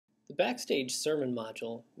The Backstage Sermon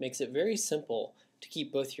module makes it very simple to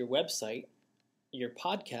keep both your website, your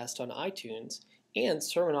podcast on iTunes, and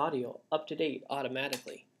sermon audio up to date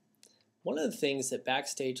automatically. One of the things that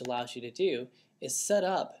Backstage allows you to do is set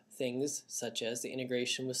up things such as the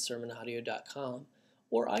integration with sermonaudio.com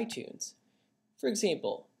or iTunes. For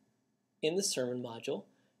example, in the sermon module,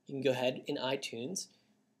 you can go ahead in iTunes.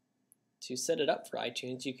 To set it up for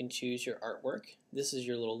iTunes, you can choose your artwork. This is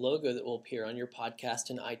your little logo that will appear on your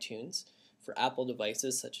podcast in iTunes for Apple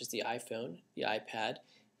devices such as the iPhone, the iPad,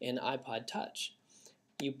 and iPod Touch.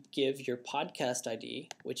 You give your podcast ID,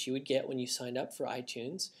 which you would get when you signed up for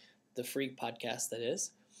iTunes, the free podcast that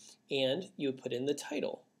is, and you would put in the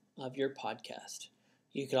title of your podcast.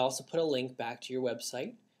 You could also put a link back to your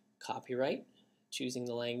website. Copyright, choosing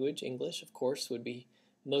the language, English, of course, would be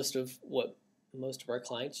most of what most of our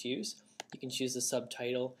clients use. You can choose the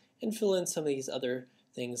subtitle and fill in some of these other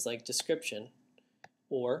things like description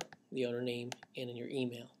or the owner name and in your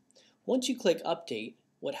email. Once you click update,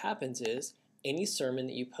 what happens is any sermon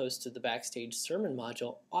that you post to the Backstage Sermon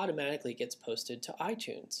module automatically gets posted to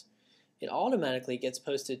iTunes. It automatically gets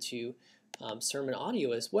posted to sermon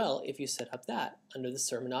audio as well if you set up that under the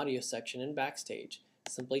sermon audio section in Backstage.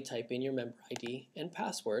 Simply type in your member ID and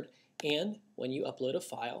password, and when you upload a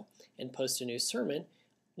file and post a new sermon,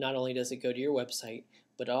 not only does it go to your website,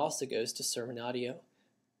 but it also goes to sermon audio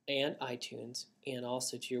and iTunes and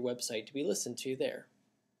also to your website to be listened to there.